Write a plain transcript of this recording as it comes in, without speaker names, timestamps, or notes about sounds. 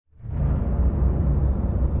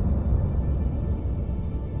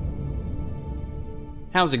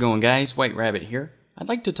How's it going, guys? White Rabbit here. I'd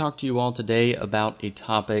like to talk to you all today about a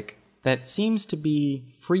topic that seems to be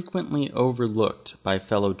frequently overlooked by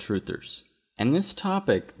fellow truthers. And this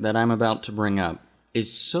topic that I'm about to bring up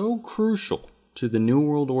is so crucial to the New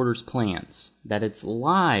World Order's plans that its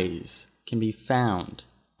lies can be found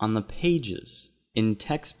on the pages in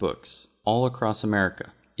textbooks all across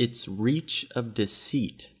America. Its reach of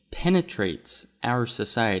deceit penetrates our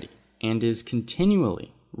society and is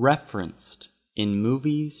continually referenced in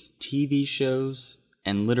movies, TV shows,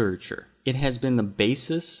 and literature. It has been the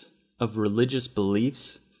basis of religious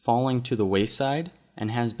beliefs falling to the wayside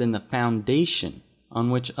and has been the foundation on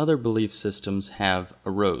which other belief systems have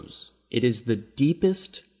arose. It is the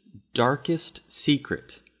deepest, darkest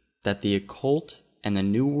secret that the occult and the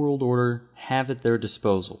New World Order have at their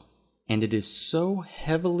disposal, and it is so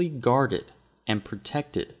heavily guarded and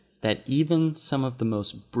protected that even some of the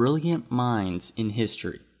most brilliant minds in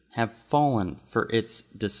history have fallen for its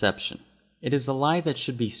deception. It is a lie that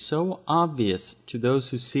should be so obvious to those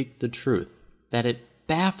who seek the truth that it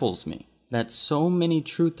baffles me that so many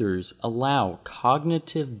truthers allow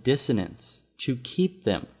cognitive dissonance to keep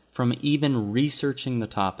them from even researching the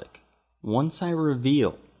topic. Once I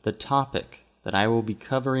reveal the topic that I will be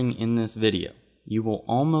covering in this video, you will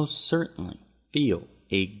almost certainly feel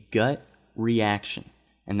a gut reaction,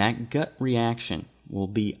 and that gut reaction will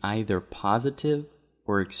be either positive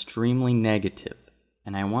or extremely negative.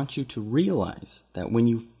 And I want you to realize that when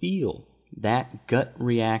you feel that gut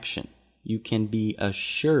reaction, you can be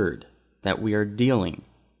assured that we are dealing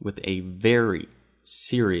with a very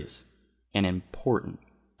serious and important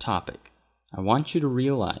topic. I want you to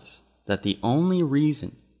realize that the only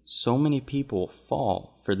reason so many people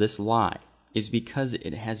fall for this lie is because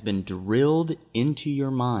it has been drilled into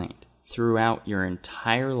your mind throughout your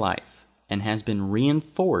entire life and has been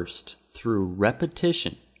reinforced through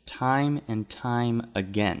repetition, time and time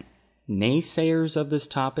again. Naysayers of this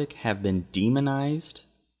topic have been demonized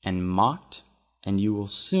and mocked, and you will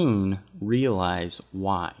soon realize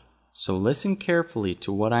why. So listen carefully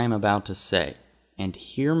to what I am about to say, and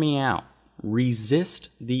hear me out. Resist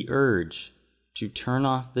the urge to turn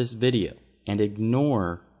off this video and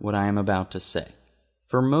ignore what I am about to say.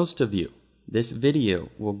 For most of you, this video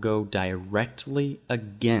will go directly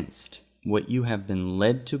against what you have been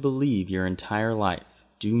led to believe your entire life.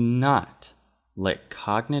 Do not let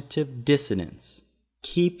cognitive dissonance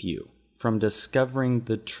keep you from discovering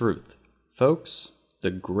the truth. Folks,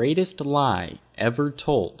 the greatest lie ever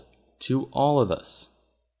told to all of us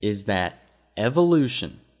is that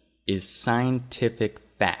evolution is scientific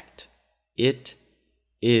fact. It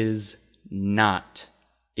is not.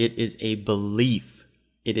 It is a belief.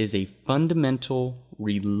 It is a fundamental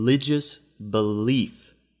religious belief.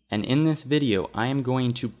 And in this video, I am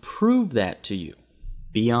going to prove that to you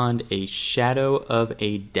beyond a shadow of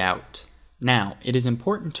a doubt. Now, it is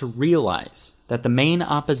important to realize that the main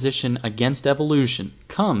opposition against evolution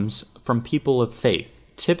comes from people of faith,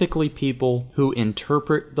 typically people who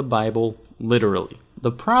interpret the Bible literally.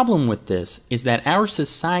 The problem with this is that our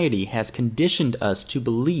society has conditioned us to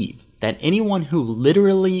believe that anyone who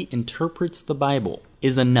literally interprets the Bible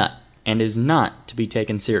is a nut and is not to be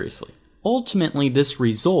taken seriously. Ultimately, this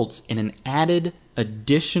results in an added,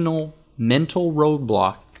 additional mental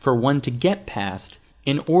roadblock for one to get past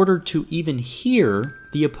in order to even hear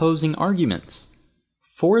the opposing arguments.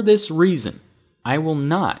 For this reason, I will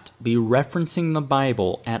not be referencing the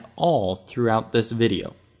Bible at all throughout this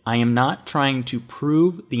video. I am not trying to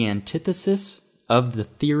prove the antithesis of the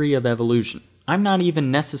theory of evolution. I'm not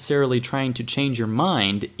even necessarily trying to change your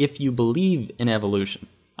mind if you believe in evolution.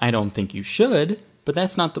 I don't think you should, but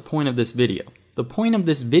that's not the point of this video. The point of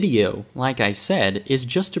this video, like I said, is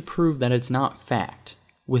just to prove that it's not fact,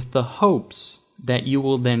 with the hopes that you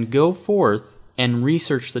will then go forth and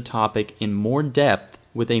research the topic in more depth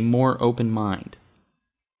with a more open mind.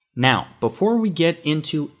 Now, before we get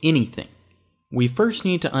into anything, we first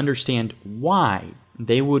need to understand why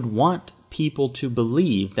they would want people to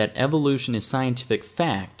believe that evolution is scientific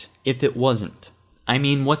fact if it wasn't. I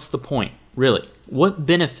mean, what's the point, really? What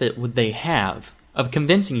benefit would they have of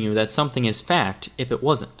convincing you that something is fact if it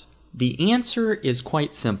wasn't? The answer is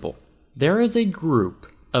quite simple. There is a group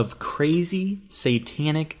of crazy,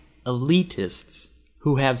 satanic elitists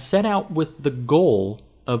who have set out with the goal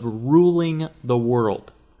of ruling the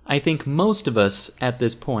world. I think most of us at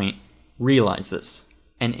this point realize this.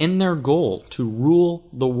 And in their goal to rule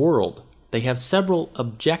the world, they have several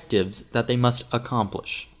objectives that they must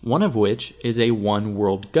accomplish, one of which is a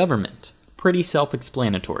one-world government. Pretty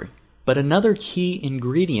self-explanatory. But another key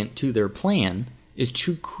ingredient to their plan is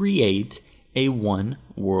to create a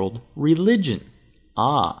one-world religion.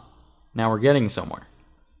 Now we're getting somewhere.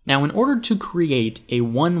 Now, in order to create a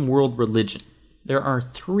one-world religion, there are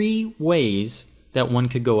 3 ways that one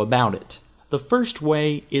could go about it. The first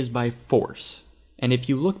way is by force. And if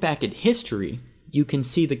you look back at history, you can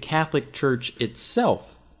see the Catholic Church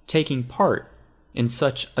itself taking part in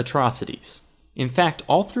such atrocities. In fact,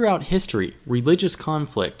 all throughout history, religious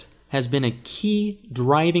conflict has been a key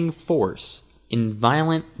driving force in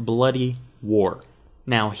violent, bloody war.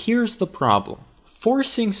 Now, here's the problem.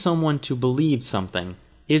 Forcing someone to believe something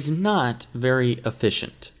is not very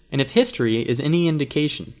efficient. And if history is any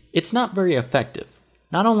indication, it's not very effective.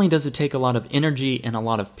 Not only does it take a lot of energy and a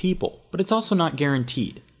lot of people, but it's also not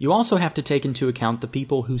guaranteed. You also have to take into account the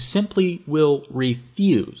people who simply will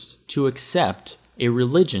refuse to accept a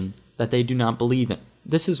religion that they do not believe in.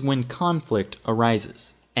 This is when conflict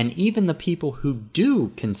arises. And even the people who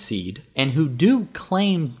do concede and who do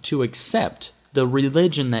claim to accept the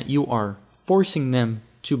religion that you are forcing them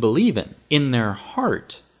to believe in their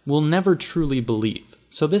heart, will never truly believe.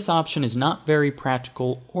 So this option is not very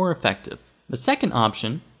practical or effective. The second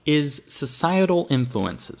option is societal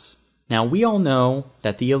influences. Now, we all know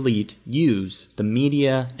that the elite use the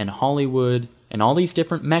media and Hollywood and all these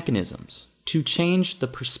different mechanisms to change the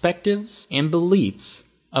perspectives and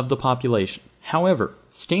beliefs of the population. However,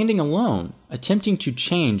 standing alone, attempting to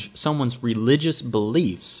change someone's religious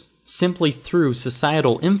beliefs simply through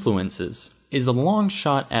societal influences is a long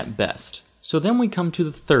shot at best. So then we come to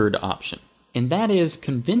the third option, and that is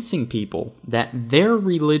convincing people that their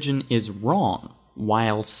religion is wrong,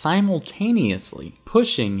 while simultaneously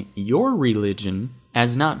pushing your religion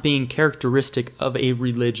as not being characteristic of a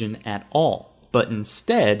religion at all, but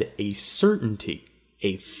instead a certainty,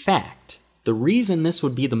 a fact. The reason this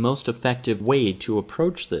would be the most effective way to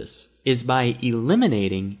approach this is by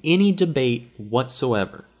eliminating any debate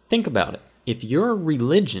whatsoever. Think about it. If your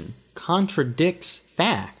religion contradicts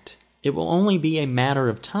fact, it will only be a matter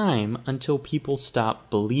of time until people stop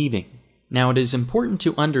believing. Now, it is important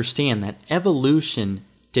to understand that evolution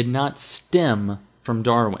did not stem from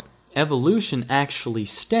Darwin. Evolution actually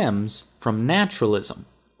stems from naturalism,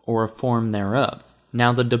 or a form thereof.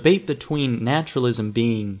 Now, the debate between naturalism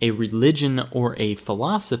being a religion or a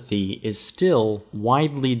philosophy is still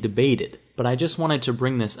widely debated, but I just wanted to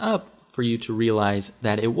bring this up for you to realize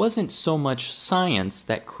that it wasn't so much science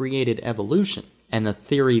that created evolution and the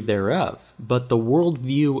theory thereof, but the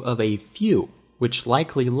worldview of a few, which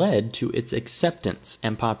likely led to its acceptance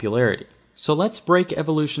and popularity. So let's break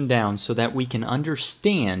evolution down so that we can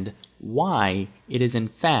understand why it is in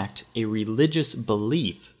fact a religious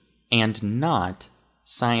belief and not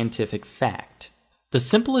scientific fact. The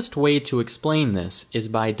simplest way to explain this is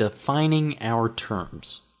by defining our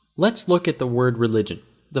terms. Let's look at the word religion.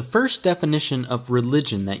 The first definition of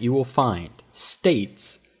religion that you will find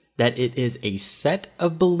states that it is a set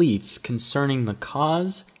of beliefs concerning the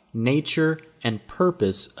cause, nature, and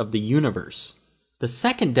purpose of the universe. The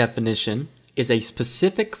second definition is a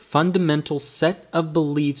specific fundamental set of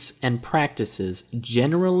beliefs and practices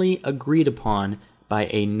generally agreed upon by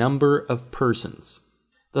a number of persons.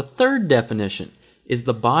 The third definition is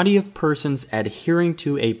the body of persons adhering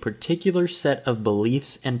to a particular set of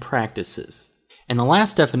beliefs and practices. And the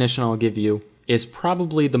last definition I'll give you is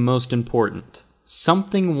probably the most important.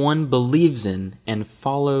 Something one believes in and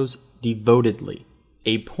follows devotedly.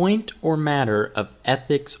 A point or matter of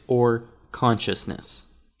ethics or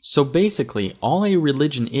consciousness. So basically, all a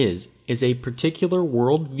religion is a particular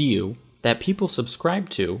worldview that people subscribe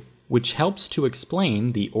to, which helps to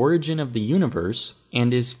explain the origin of the universe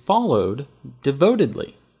and is followed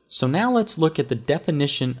devotedly. So now let's look at the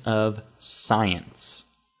definition of science.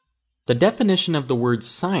 The definition of the word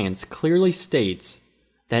science clearly states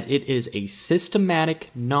that it is a systematic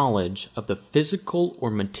knowledge of the physical or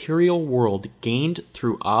material world gained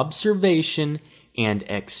through observation and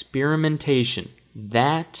experimentation.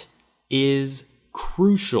 That is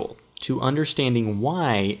crucial to understanding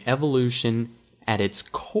why evolution at its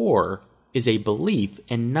core is a belief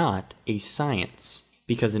and not a science.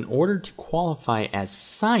 Because in order to qualify as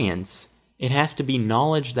science, it has to be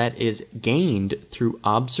knowledge that is gained through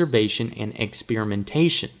observation and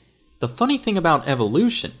experimentation. The funny thing about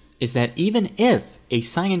evolution is that even if a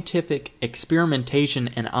scientific experimentation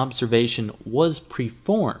and observation was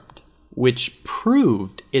performed, which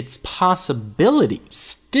proved its possibility,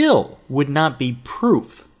 still would not be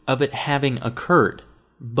proof of it having occurred,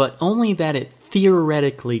 but only that it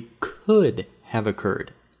theoretically could have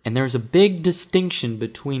occurred. And there's a big distinction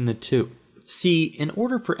between the two. See, in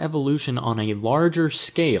order for evolution on a larger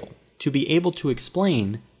scale to be able to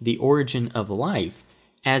explain the origin of life,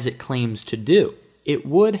 as it claims to do, it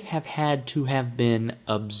would have had to have been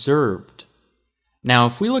observed. Now,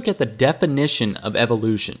 if we look at the definition of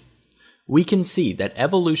evolution, we can see that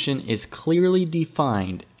evolution is clearly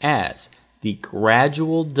defined as the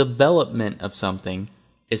gradual development of something,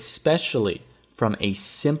 especially from a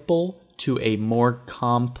simple to a more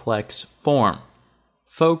complex form.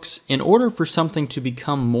 Folks, in order for something to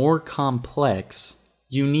become more complex,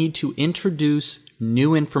 you need to introduce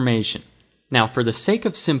new information. Now, for the sake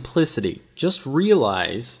of simplicity, just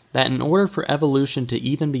realize that in order for evolution to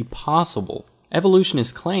even be possible,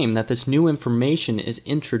 evolutionists claim that this new information is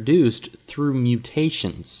introduced through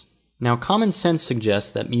mutations. Now, common sense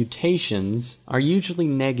suggests that mutations are usually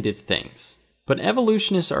negative things, but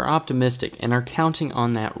evolutionists are optimistic and are counting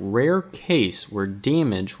on that rare case where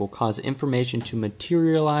damage will cause information to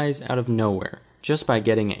materialize out of nowhere, just by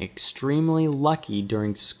getting extremely lucky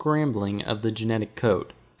during scrambling of the genetic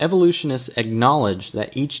code. Evolutionists acknowledge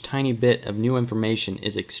that each tiny bit of new information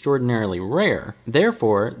is extraordinarily rare.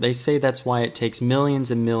 Therefore, they say that's why it takes millions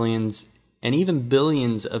and millions and even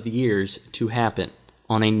billions of years to happen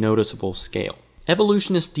on a noticeable scale.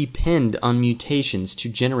 Evolutionists depend on mutations to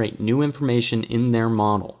generate new information in their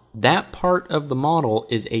model. That part of the model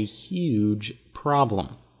is a huge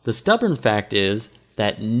problem. The stubborn fact is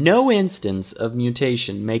that no instance of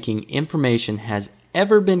mutation making information has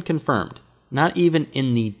ever been confirmed. Not even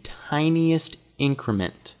in the tiniest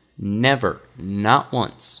increment. Never. Not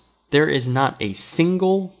once. There is not a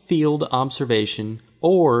single field observation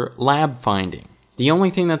or lab finding. The only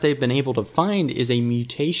thing that they've been able to find is a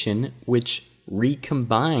mutation which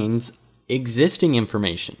recombines existing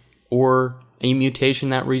information, or a mutation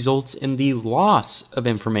that results in the loss of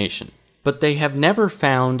information. But they have never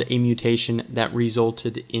found a mutation that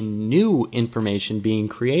resulted in new information being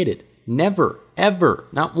created. Never, ever,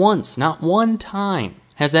 not once, not one time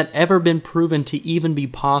has that ever been proven to even be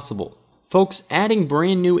possible. Folks, adding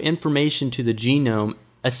brand new information to the genome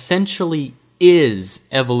essentially is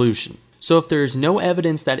evolution. So if there is no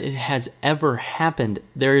evidence that it has ever happened,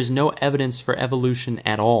 there is no evidence for evolution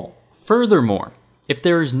at all. Furthermore, if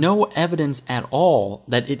there is no evidence at all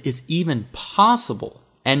that it is even possible,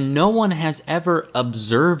 and no one has ever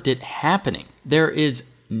observed it happening, there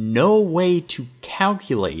is no way to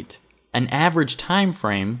calculate an average time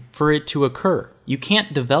frame for it to occur. You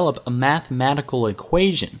can't develop a mathematical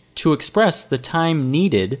equation to express the time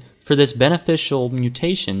needed for this beneficial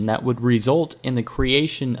mutation that would result in the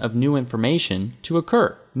creation of new information to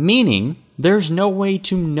occur. Meaning, there's no way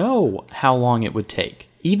to know how long it would take,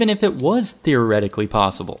 even if it was theoretically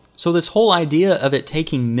possible. So this whole idea of it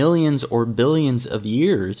taking millions or billions of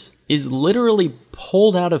years is literally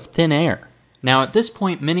pulled out of thin air. Now, at this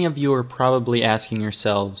point, many of you are probably asking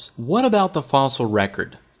yourselves, what about the fossil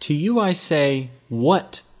record? To you, I say,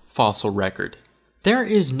 what fossil record? There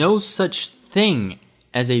is no such thing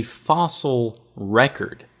as a fossil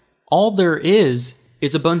record. All there is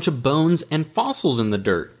a bunch of bones and fossils in the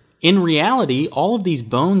dirt. In reality, all of these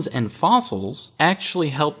bones and fossils actually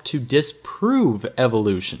help to disprove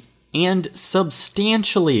evolution. And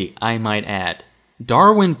substantially, I might add.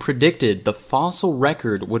 Darwin predicted the fossil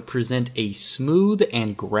record would present a smooth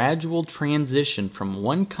and gradual transition from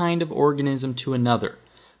one kind of organism to another,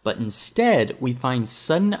 but instead we find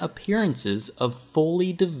sudden appearances of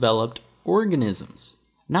fully developed organisms.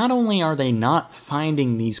 Not only are they not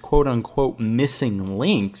finding these quote-unquote missing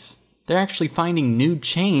links, they're actually finding new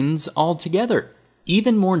chains altogether.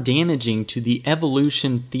 Even more damaging to the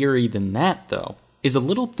evolution theory than that, though, is a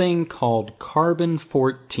little thing called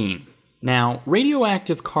carbon-14. Now,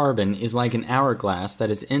 radioactive carbon is like an hourglass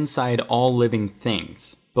that is inside all living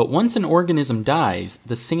things. But once an organism dies,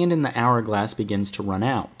 the sand in the hourglass begins to run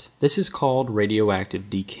out. This is called radioactive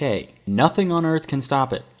decay. Nothing on Earth can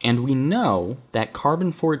stop it. And we know that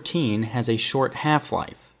carbon-14 has a short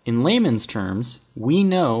half-life. In layman's terms, we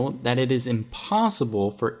know that it is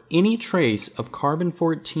impossible for any trace of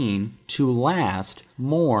carbon-14 to last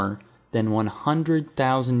more than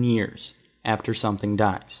 100,000 years after something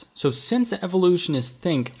dies. So since evolutionists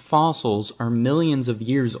think fossils are millions of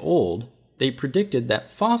years old, they predicted that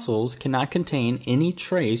fossils cannot contain any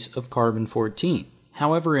trace of carbon-14.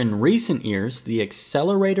 However, in recent years, the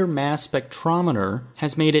accelerator mass spectrometer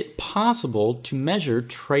has made it possible to measure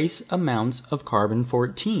trace amounts of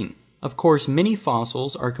carbon-14. Of course, many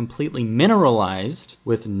fossils are completely mineralized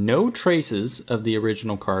with no traces of the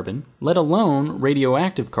original carbon, let alone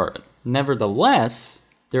radioactive carbon. Nevertheless,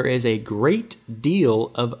 there is a great deal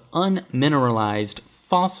of unmineralized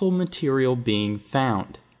fossil material being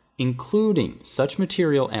found, including such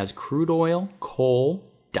material as crude oil, coal,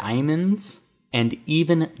 diamonds, and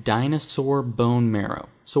even dinosaur bone marrow.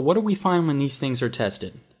 So what do we find when these things are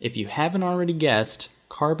tested? If you haven't already guessed,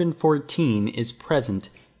 carbon-14 is present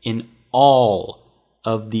in all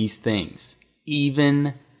of these things,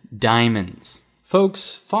 even diamonds.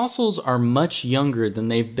 Folks, fossils are much younger than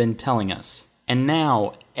they've been telling us. And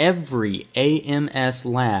now every AMS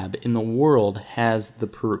lab in the world has the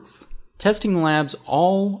proof. Testing labs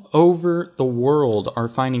all over the world are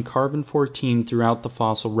finding carbon-14 throughout the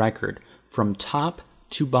fossil record, from top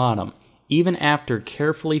to bottom, even after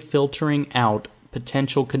carefully filtering out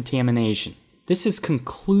potential contamination. This is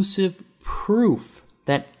conclusive proof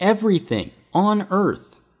that everything on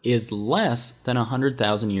Earth is less than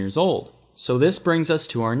 100,000 years old. So this brings us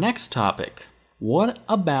to our next topic. What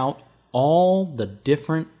about all the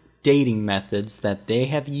different dating methods that they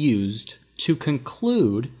have used to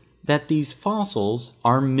conclude that these fossils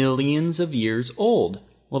are millions of years old?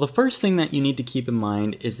 Well, the first thing that you need to keep in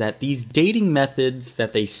mind is that these dating methods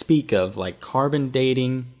that they speak of, like carbon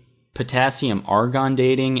dating, potassium-argon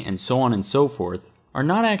dating, and so on and so forth, are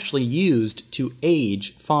not actually used to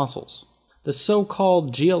age fossils. The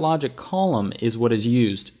so-called geologic column is what is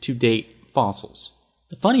used to date fossils.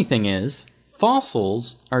 The funny thing is,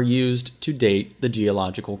 fossils are used to date the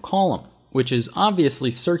geological column, which is obviously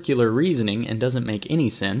circular reasoning and doesn't make any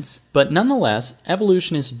sense, but nonetheless,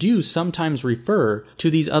 evolutionists do sometimes refer to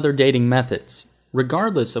these other dating methods,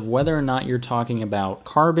 regardless of whether or not you're talking about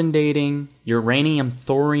carbon dating, uranium,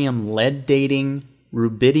 thorium, lead dating,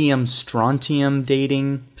 rubidium, strontium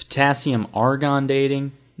dating, potassium, argon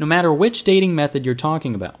dating. No matter which dating method you're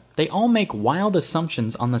talking about, they all make wild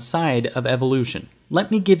assumptions on the side of evolution. Let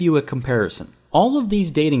me give you a comparison. All of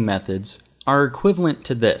these dating methods are equivalent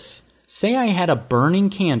to this. Say I had a burning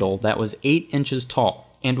candle that was 8 inches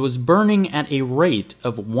tall and was burning at a rate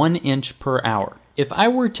of 1 inch per hour. If I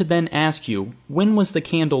were to then ask you, when was the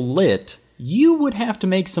candle lit, you would have to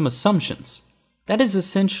make some assumptions. That is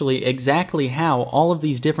essentially exactly how all of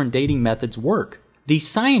these different dating methods work. The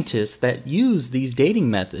scientists that use these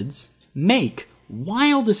dating methods make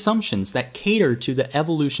wild assumptions that cater to the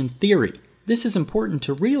evolution theory. This is important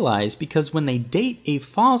to realize because when they date a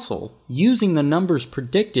fossil using the numbers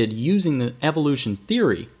predicted using the evolution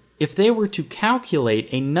theory, if they were to calculate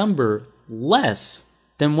a number less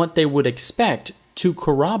than what they would expect to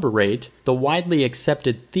corroborate the widely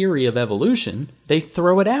accepted theory of evolution, they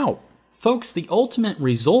throw it out. Folks, the ultimate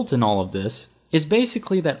result in all of this is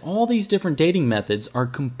basically that all these different dating methods are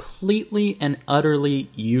completely and utterly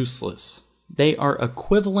useless. They are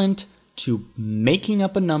equivalent to making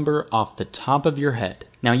up a number off the top of your head.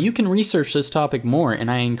 Now you can research this topic more,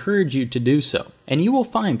 and I encourage you to do so. And you will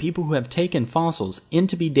find people who have taken fossils in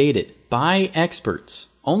to be dated by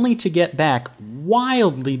experts, only to get back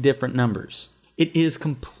wildly different numbers. It is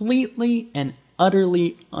completely and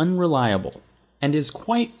utterly unreliable, and is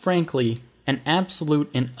quite frankly an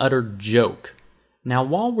absolute and utter joke. Now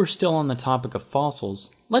while we're still on the topic of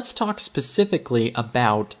fossils, let's talk specifically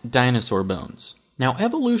about dinosaur bones. Now,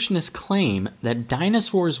 evolutionists claim that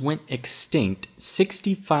dinosaurs went extinct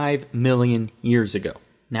 65 million years ago.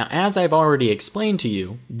 Now, as I've already explained to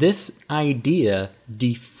you, this idea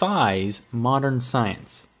defies modern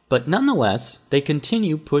science. But nonetheless, they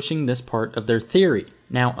continue pushing this part of their theory.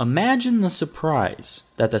 Now, imagine the surprise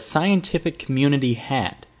that the scientific community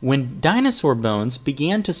had when dinosaur bones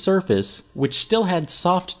began to surface which still had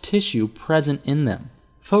soft tissue present in them.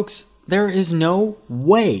 Folks, there is no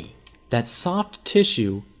way that soft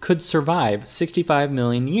tissue could survive 65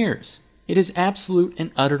 million years. It is absolute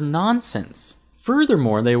and utter nonsense.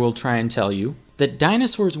 Furthermore, they will try and tell you that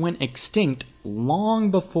dinosaurs went extinct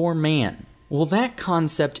long before man. Well, that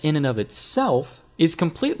concept in and of itself is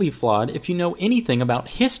completely flawed if you know anything about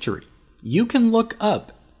history. You can look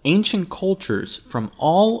up ancient cultures from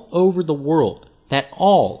all over the world that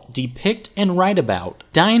all depict and write about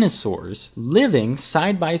dinosaurs living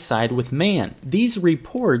side by side with man. These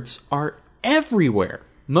reports are everywhere.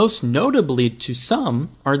 Most notably to some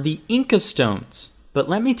are the Inca stones. But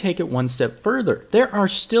let me take it one step further. There are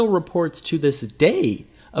still reports to this day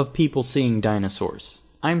of people seeing dinosaurs.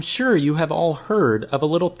 I'm sure you have all heard of a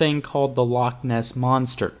little thing called the Loch Ness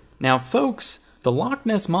Monster. Now folks, the Loch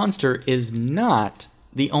Ness Monster is not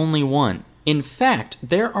the only one. In fact,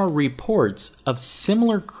 there are reports of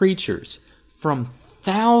similar creatures from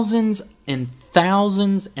thousands and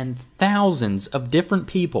thousands and thousands of different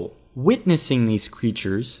people witnessing these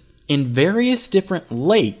creatures in various different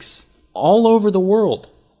lakes all over the world.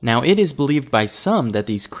 Now, it is believed by some that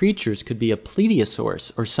these creatures could be a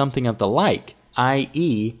plesiosaurus or something of the like,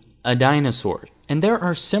 i.e., a dinosaur. And there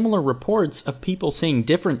are similar reports of people seeing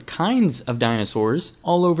different kinds of dinosaurs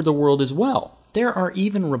all over the world as well. There are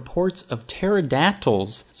even reports of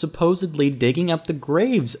pterodactyls supposedly digging up the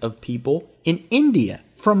graves of people in India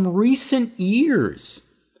from recent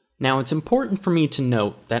years. Now, it's important for me to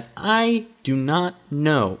note that I do not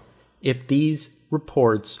know if these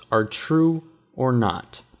reports are true or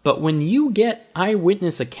not. But when you get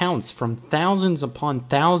eyewitness accounts from thousands upon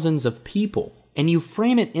thousands of people, and you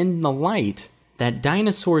frame it in the light that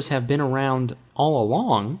dinosaurs have been around all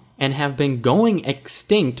along and have been going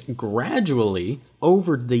extinct gradually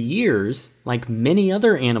over the years, like many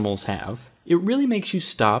other animals have, it really makes you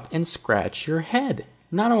stop and scratch your head.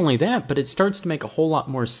 Not only that, but it starts to make a whole lot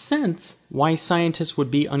more sense why scientists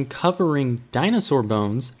would be uncovering dinosaur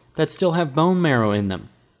bones that still have bone marrow in them.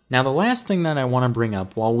 Now, the last thing that I want to bring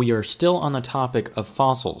up while we are still on the topic of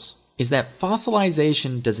fossils is that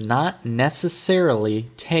fossilization does not necessarily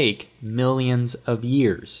take millions of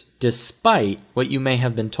years, despite what you may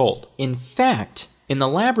have been told. In fact, in the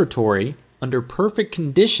laboratory, under perfect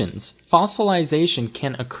conditions, fossilization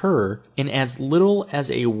can occur in as little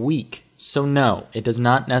as a week. So no, it does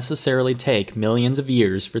not necessarily take millions of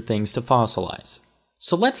years for things to fossilize.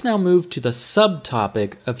 So let's now move to the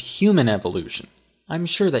subtopic of human evolution. I'm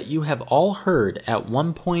sure that you have all heard at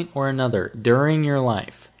one point or another during your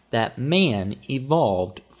life that man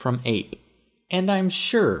evolved from ape. And I'm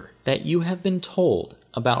sure that you have been told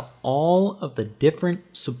about all of the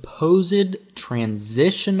different supposed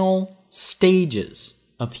transitional stages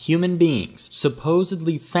of human beings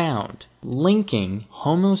supposedly found linking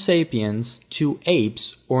Homo sapiens to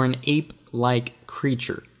apes or an ape-like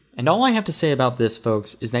creature. And all I have to say about this,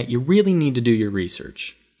 folks, is that you really need to do your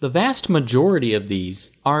research. The vast majority of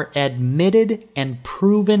these are admitted and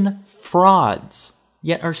proven frauds,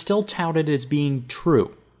 yet are still touted as being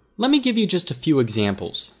true. Let me give you just a few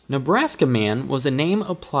examples. Nebraska man was a name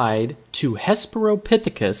applied to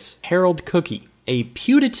Hesperopithecus Harold Cookie, a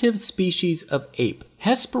putative species of ape.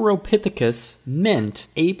 Hesperopithecus meant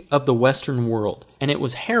ape of the Western world, and it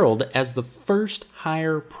was heralded as the first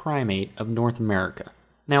higher primate of North America.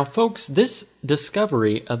 Now, folks, this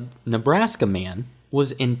discovery of Nebraska man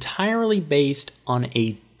was entirely based on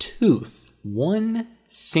a tooth, one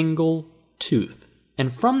single tooth.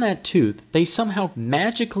 And from that tooth, they somehow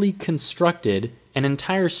magically constructed an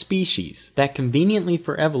entire species that, conveniently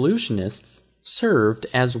for evolutionists, served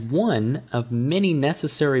as one of many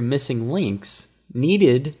necessary missing links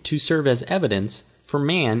needed to serve as evidence for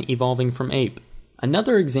man evolving from ape.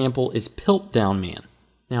 Another example is Piltdown man.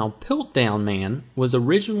 Now, Piltdown man was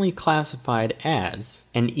originally classified as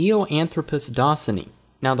an Eoanthropus dawsoni.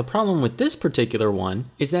 Now, the problem with this particular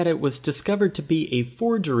one is that it was discovered to be a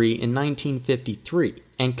forgery in 1953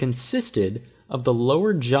 and consisted of the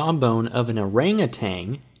lower jawbone of an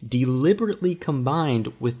orangutan deliberately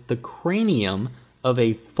combined with the cranium of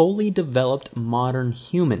a fully developed modern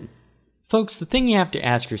human. Folks, the thing you have to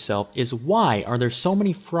ask yourself is, why are there so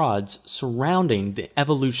many frauds surrounding the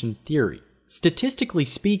evolution theory? Statistically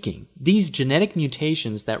speaking, these genetic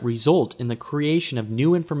mutations that result in the creation of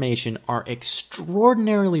new information are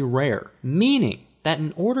extraordinarily rare, meaning that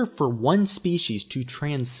in order for one species to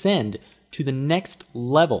transcend to the next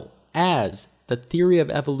level, as the theory of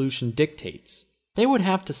evolution dictates, they would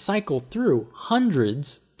have to cycle through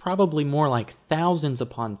hundreds, probably more like thousands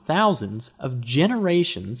upon thousands of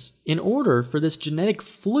generations in order for this genetic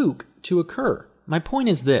fluke to occur. My point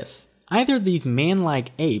is this: either these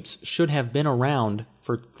man-like apes should have been around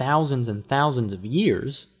for thousands and thousands of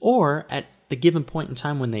years, or at the given point in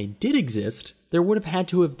time when they did exist, there would have had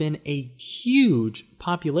to have been a huge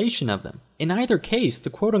population of them. In either case, the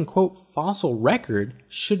quote-unquote fossil record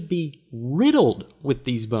should be riddled with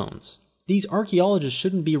these bones. These archaeologists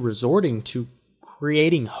shouldn't be resorting to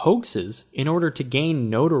creating hoaxes in order to gain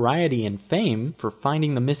notoriety and fame for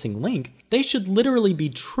finding the missing link. They should literally be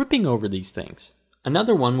tripping over these things.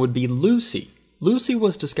 Another one would be Lucy. Lucy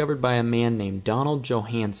was discovered by a man named Donald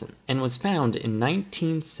Johanson and was found in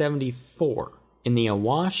 1974 in the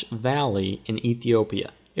Awash Valley in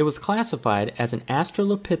Ethiopia. It was classified as an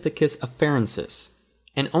Australopithecus afarensis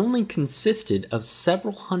and only consisted of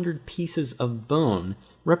several hundred pieces of bone,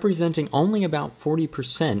 representing only about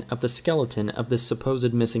 40% of the skeleton of this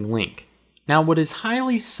supposed missing link. Now, what is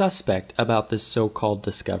highly suspect about this so-called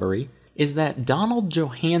discovery is that Donald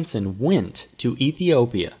Johanson went to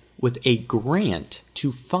Ethiopia with a grant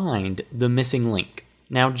to find the missing link.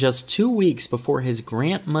 Now, just 2 weeks before his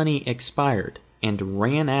grant money expired and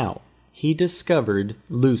ran out, he discovered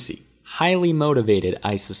Lucy. Highly motivated,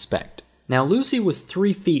 I suspect. Now, Lucy was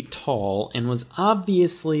 3 feet tall and was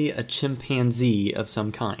obviously a chimpanzee of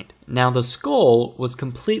some kind. Now, the skull was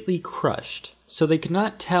completely crushed, so they could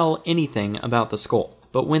not tell anything about the skull.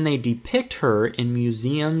 But when they depict her in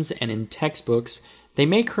museums and in textbooks, they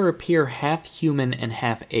make her appear half human and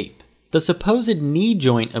half ape. The supposed knee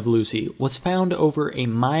joint of Lucy was found over 1.5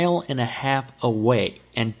 miles away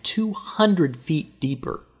and 200 feet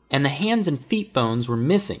deeper, and the hands and feet bones were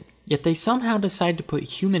missing, yet they somehow decide to put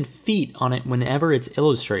human feet on it whenever it's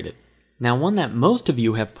illustrated. Now, one that most of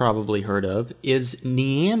you have probably heard of is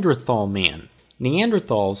Neanderthal man.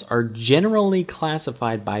 Neanderthals are generally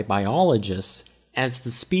classified by biologists as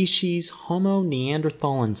the species Homo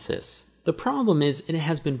neanderthalensis. The problem is it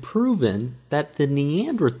has been proven that the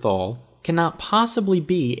Neanderthal cannot possibly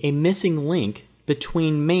be a missing link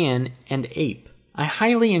between man and ape. I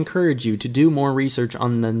highly encourage you to do more research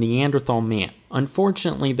on the Neanderthal man.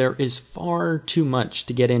 Unfortunately, there is far too much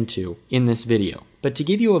to get into in this video. But to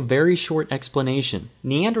give you a very short explanation,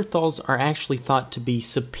 Neanderthals are actually thought to be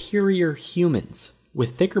superior humans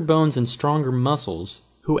with thicker bones and stronger muscles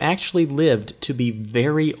who actually lived to be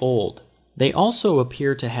very old. They also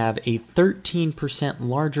appear to have a 13%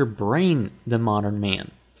 larger brain than modern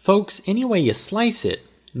man. Folks, any way you slice it,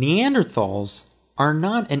 Neanderthals are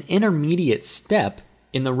not an intermediate step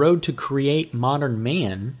in the road to create modern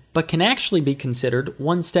man, but can actually be considered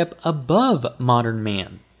one step above modern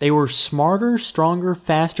man. They were smarter, stronger,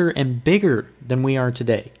 faster, and bigger than we are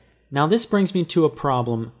today. Now this brings me to a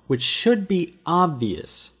problem which should be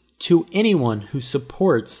obvious to anyone who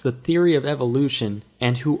supports the theory of evolution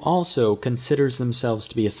and who also considers themselves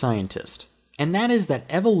to be a scientist. And that is that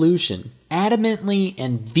evolution adamantly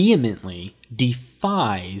and vehemently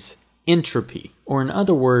defies entropy, or in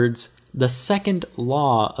other words, the second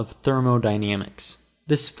law of thermodynamics.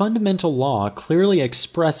 This fundamental law clearly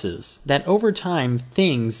expresses that over time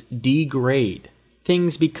things degrade,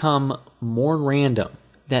 things become more random,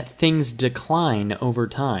 that things decline over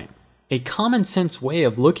time. A common sense way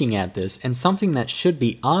of looking at this, and something that should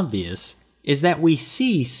be obvious, is that we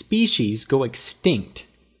see species go extinct.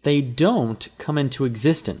 They don't come into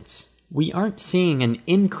existence. We aren't seeing an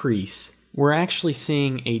increase, we're actually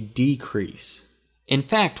seeing a decrease. In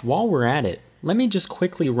fact, while we're at it, let me just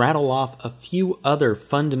quickly rattle off a few other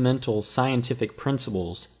fundamental scientific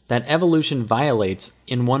principles that evolution violates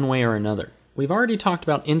in one way or another. We've already talked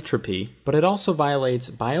about entropy, but it also violates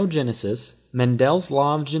biogenesis, Mendel's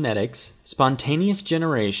law of genetics, spontaneous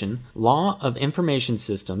generation, law of information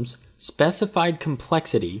systems, specified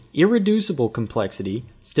complexity, irreducible complexity,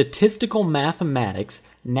 statistical mathematics,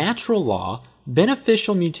 natural law,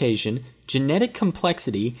 beneficial mutation, genetic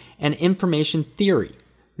complexity, and information theory.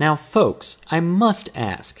 Now, folks, I must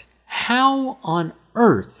ask, how on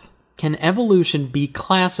earth can evolution be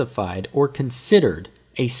classified or considered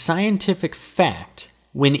a scientific fact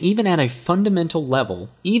when even at a fundamental level,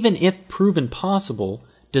 even if proven possible,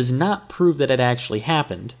 does not prove that it actually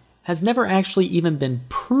happened, has never actually even been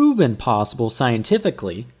proven possible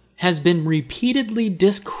scientifically, has been repeatedly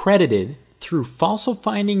discredited through fossil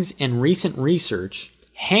findings and recent research,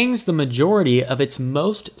 hangs the majority of its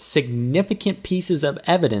most significant pieces of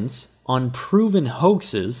evidence on proven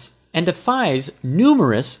hoaxes, and defies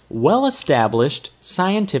numerous well-established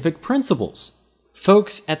scientific principles.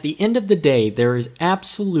 Folks, at the end of the day, there is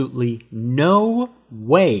absolutely no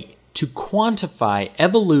way to quantify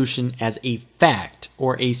evolution as a fact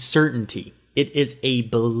or a certainty. It is a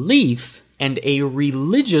belief, and a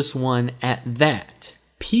religious one at that.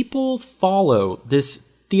 People follow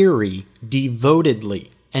this theory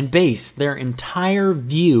devotedly and base their entire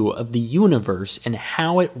view of the universe and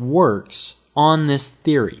how it works on this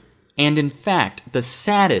theory. And in fact, the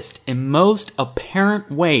saddest and most apparent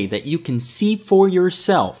way that you can see for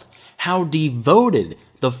yourself how devoted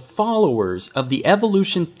the followers of the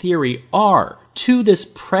evolution theory are to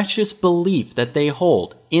this precious belief that they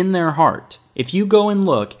hold in their heart, if you go and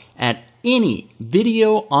look at any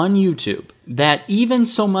video on YouTube that even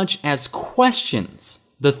so much as questions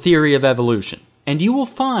the theory of evolution, and you will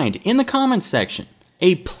find in the comments section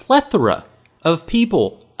a plethora of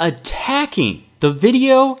people attacking the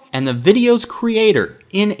video and the video's creator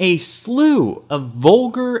in a slew of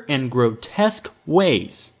vulgar and grotesque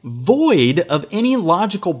ways, void of any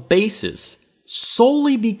logical basis,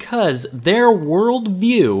 solely because their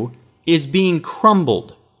worldview is being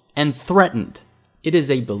crumbled and threatened. It is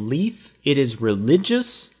a belief, it is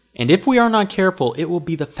religious, and if we are not careful, it will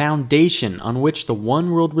be the foundation on which the one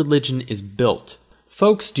world religion is built.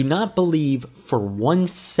 Folks, do not believe for 1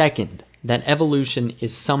 second that evolution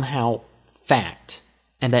is somehow fact,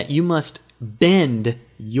 and that you must bend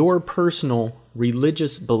your personal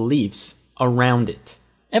religious beliefs around it.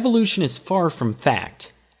 Evolution is far from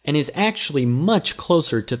fact, and is actually much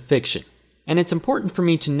closer to fiction. And it's important for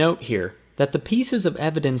me to note here that the pieces of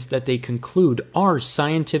evidence that they conclude are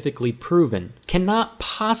scientifically proven cannot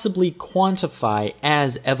possibly quantify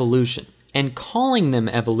as evolution. and calling them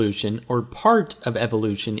evolution or part of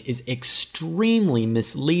evolution is extremely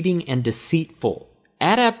misleading and deceitful.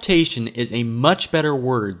 Adaptation is a much better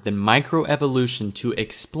word than microevolution to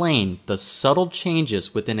explain the subtle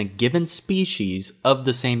changes within a given species of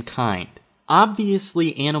the same kind.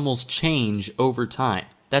 Obviously, animals change over time.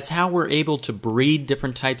 That's how we're able to breed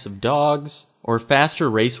different types of dogs or faster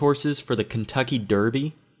racehorses for the Kentucky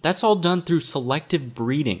Derby. That's all done through selective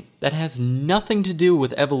breeding. That has nothing to do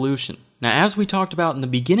with evolution. Now, as we talked about in the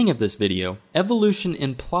beginning of this video, evolution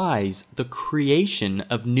implies the creation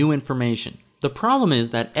of new information. The problem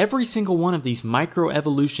is that every single one of these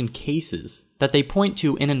microevolution cases that they point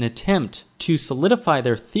to in an attempt to solidify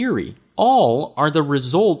their theory all are the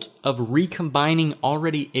result of recombining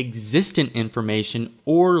already existent information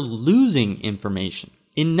or losing information.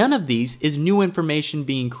 In none of these is new information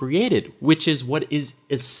being created, which is what is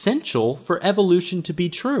essential for evolution to be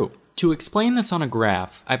true. To explain this on a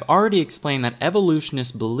graph, I've already explained that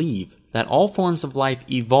evolutionists believe that all forms of life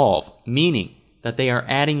evolve, meaning that they are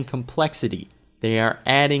adding complexity, they are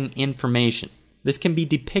adding information. This can be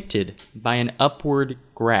depicted by an upward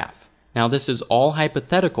graph. Now, this is all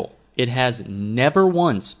hypothetical. It has never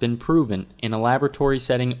once been proven in a laboratory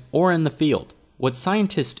setting or in the field. What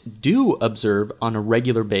scientists do observe on a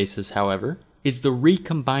regular basis, however, is the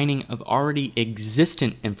recombining of already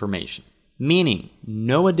existent information, meaning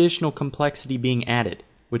no additional complexity being added,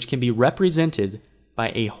 which can be represented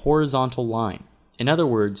by a horizontal line. In other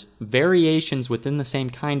words, variations within the same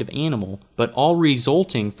kind of animal, but all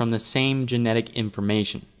resulting from the same genetic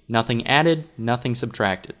information. Nothing added, nothing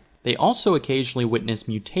subtracted. They also occasionally witness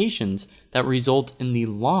mutations that result in the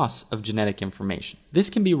loss of genetic information.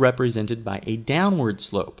 This can be represented by a downward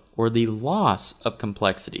slope, or the loss of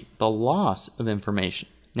complexity, the loss of information.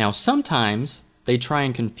 Now, sometimes they try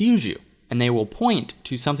and confuse you, and they will point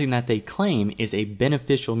to something that they claim is a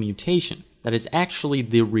beneficial mutation that is actually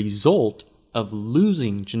the result of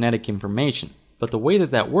losing genetic information. But the way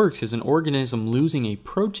that that works is an organism losing a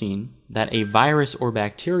protein that a virus or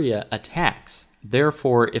bacteria attacks.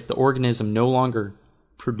 Therefore, if the organism no longer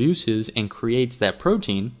produces and creates that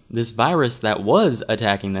protein, this virus that was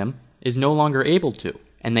attacking them is no longer able to.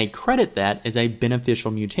 And they credit that as a beneficial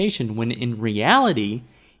mutation when in reality,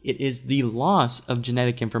 it is the loss of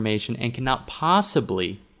genetic information and cannot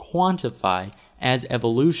possibly quantify as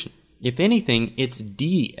evolution. If anything, it's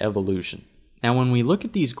de-evolution. Now, when we look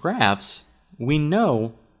at these graphs, we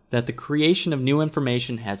know that the creation of new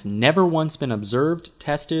information has never once been observed,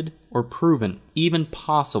 tested, or proven, even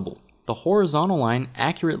possible. The horizontal line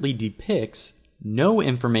accurately depicts no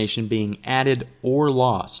information being added or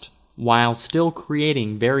lost, while still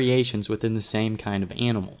creating variations within the same kind of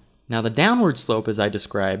animal. Now, the downward slope, as I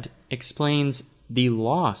described, explains the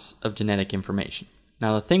loss of genetic information.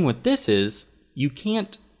 Now, the thing with this is, you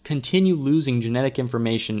can't continue losing genetic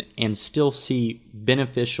information and still see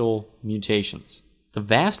beneficial mutations. The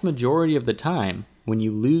vast majority of the time, when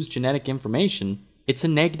you lose genetic information, it's a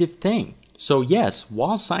negative thing. So yes,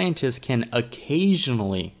 while scientists can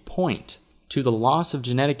occasionally point to the loss of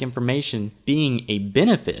genetic information being a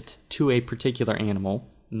benefit to a particular animal,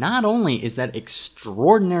 not only is that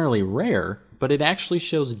extraordinarily rare, but it actually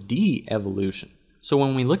shows de-evolution. So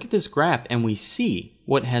when we look at this graph and we see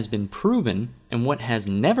what has been proven and what has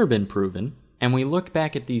never been proven, and we look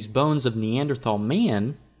back at these bones of Neanderthal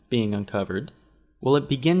man being uncovered, well, it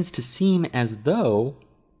begins to seem as though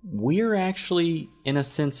we're actually, in a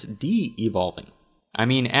sense, de-evolving. I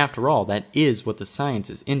mean, after all, that is what the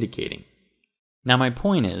science is indicating. Now, my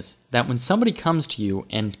point is that when somebody comes to you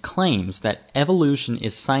and claims that evolution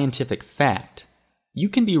is scientific fact, you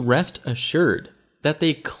can be rest assured that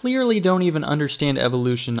they clearly don't even understand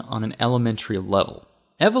evolution on an elementary level.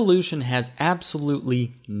 Evolution has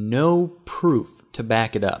absolutely no proof to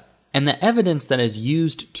back it up, and the evidence that is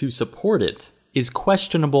used to support it is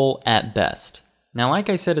questionable at best. Now, like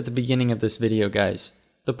I said at the beginning of this video, guys,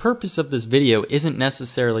 the purpose of this video isn't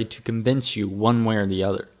necessarily to convince you one way or the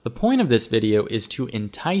other. The point of this video is to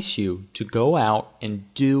entice you to go out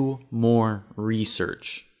and do more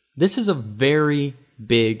research. This is a very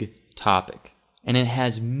big topic, and it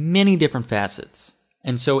has many different facets.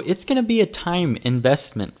 And so it's going to be a time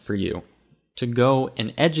investment for you to go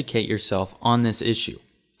and educate yourself on this issue.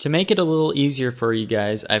 To make it a little easier for you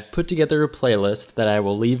guys, I've put together a playlist that I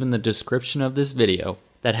will leave in the description of this video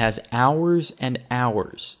that has hours and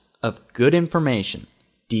hours of good information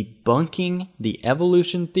debunking the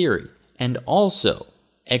evolution theory and also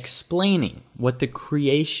explaining what the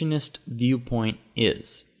creationist viewpoint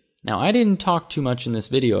is. Now, I didn't talk too much in this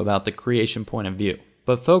video about the creation point of view,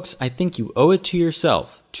 but folks, I think you owe it to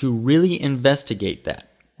yourself to really investigate that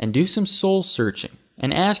and do some soul searching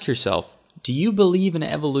and ask yourself, Do you believe in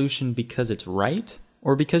evolution because it's right,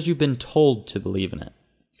 or because you've been told to believe in it?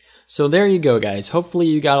 So there you go, guys. Hopefully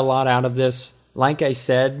you got a lot out of this. Like I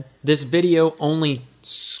said, this video only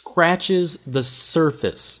scratches the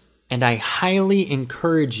surface, and I highly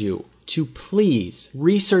encourage you to please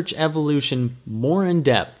research evolution more in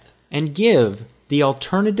depth and give the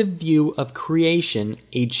alternative view of creation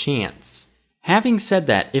a chance. Having said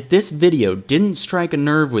that, if this video didn't strike a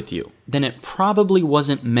nerve with you, then it probably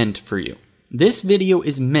wasn't meant for you. This video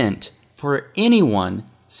is meant for anyone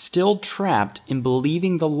still trapped in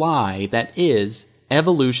believing the lie that is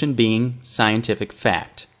evolution being scientific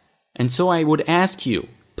fact. And so I would ask you,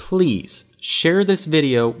 please share this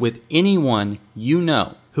video with anyone you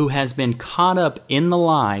know who has been caught up in the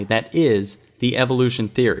lie that is the evolution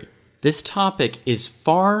theory. This topic is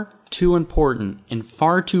far too important and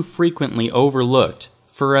far too frequently overlooked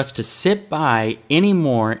for us to sit by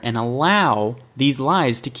anymore and allow these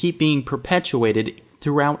lies to keep being perpetuated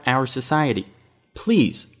throughout our society.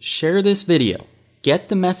 Please share this video, get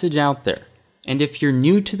the message out there, and if you're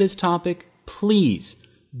new to this topic, please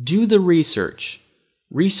do the research.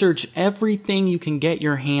 Research everything you can get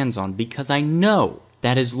your hands on, because I know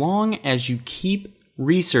that as long as you keep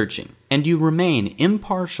researching and you remain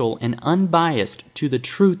impartial and unbiased to the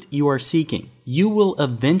truth you are seeking, you will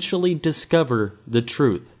eventually discover the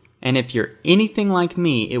truth. And if you're anything like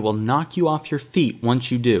me, it will knock you off your feet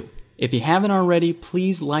once you do. If you haven't already,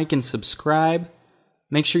 please like and subscribe.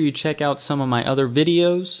 Make sure you check out some of my other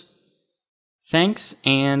videos. Thanks,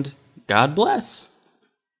 and God bless.